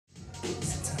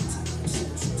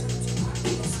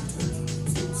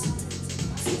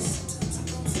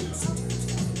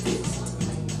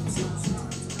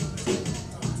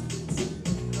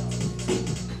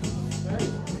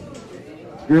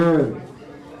Good.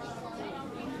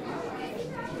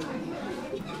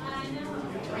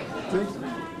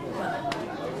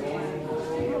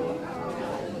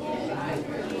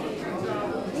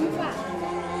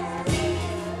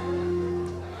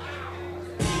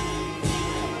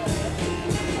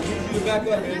 Back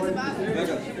up, man. Back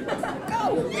up.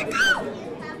 Go.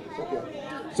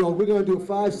 So we're going to do a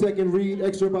 5-second read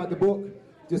excerpt about the book.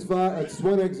 Just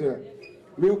one excerpt.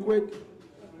 Real quick.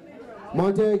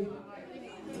 Monte.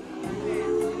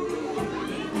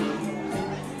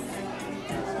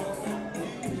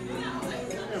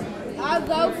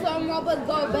 Although some robots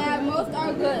go bad, most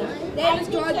are good. They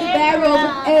destroy the bad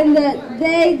robots and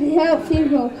they help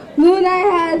people. Moon Knight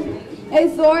has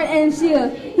a sword and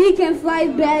shield. He can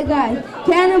slice bad guys.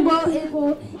 Cannonball is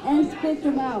cool and spit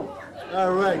them out.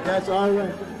 All right, that's all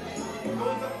right.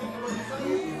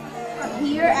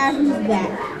 Here after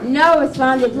that. No,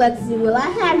 responded Plexi. Well, I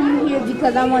have you here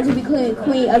because I want to be Queen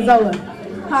Azula.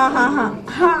 Ha ha ha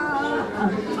ha.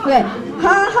 Okay.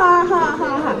 Ha ha ha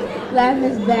ha ha. Laugh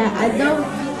is bad. I don't.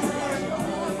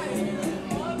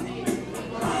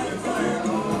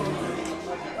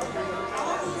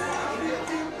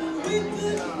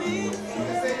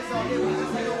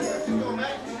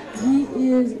 He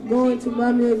is going to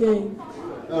buy me a game.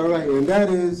 All right, and that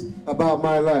is About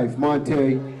My Life,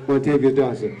 Montavious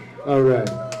Johnson. All right.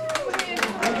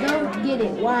 I don't get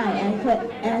it. Why? And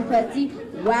Plexi,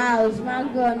 wow, the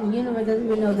smartest girl in the universe doesn't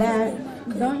even know that.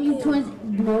 Don't you twins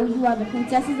know you are the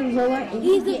princesses of Zola and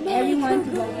you get everyone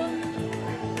to go?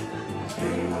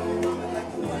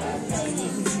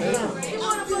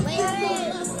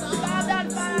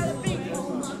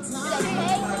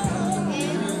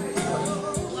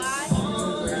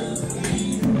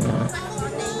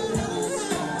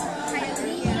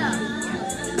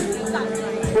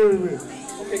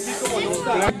 Okay, keep going, don't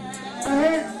stop.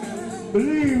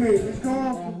 Believe me, it's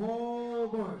gone a whole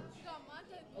bunch.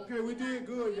 Okay, we did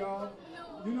good, y'all.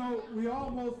 You know, we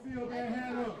almost filled that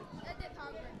hat up.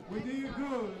 We did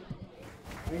good.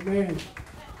 Amen.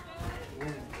 Yeah.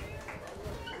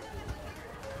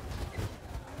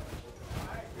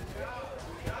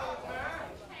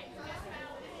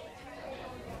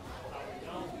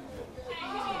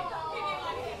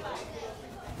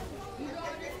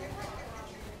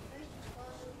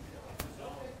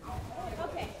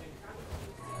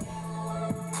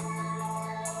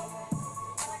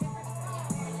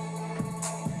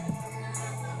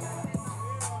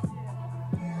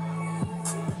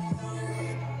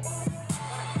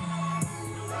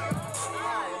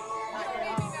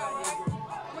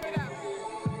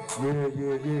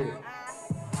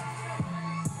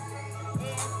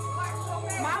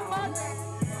 Mama,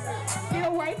 get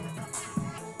away.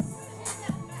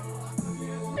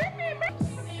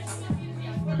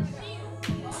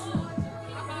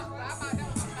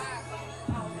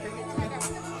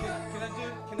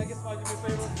 Can I get somebody to do me a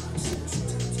favor?